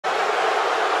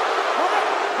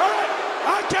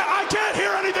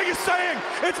saying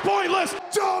it's pointless.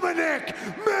 Dominik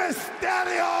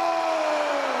Mysterio!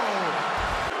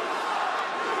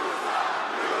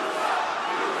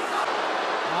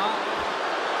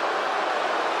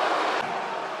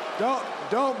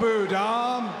 Don't boo,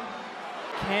 Dom.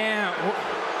 Can't.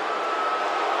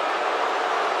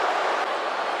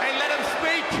 Hey, let him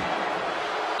speak.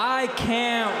 I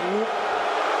can't.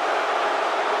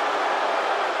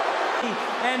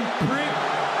 And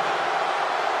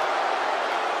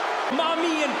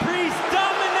Mommy and Priest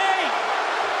dominate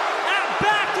at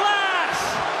Backlash.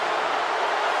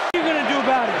 What are you gonna do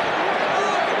about it?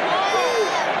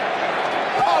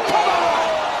 Oh, come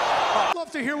on! I'd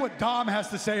love to hear what Dom has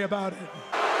to say about it.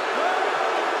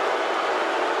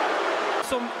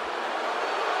 So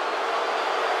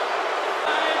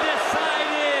I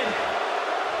decided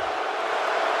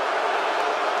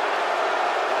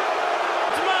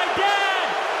it's my dad.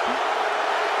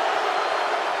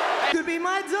 Could be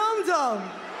my dum-dum.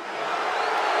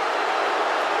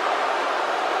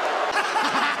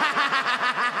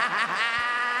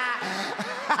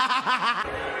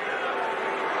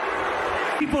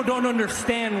 People don't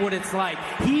understand what it's like.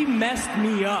 He messed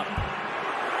me up.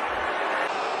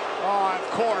 Oh,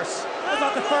 of course. That's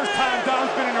not the first time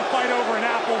Dom's been in a fight over an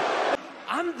apple.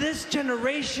 I'm this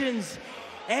generation's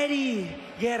Eddie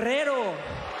Guerrero.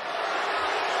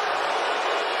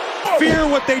 Fear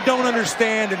what they don't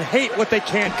understand and hate what they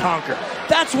can't conquer.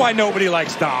 That's why nobody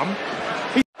likes Dom.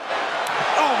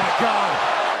 Oh my God.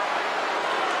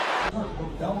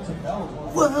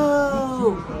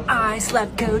 Whoa! I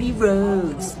slapped Cody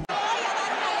Rhodes.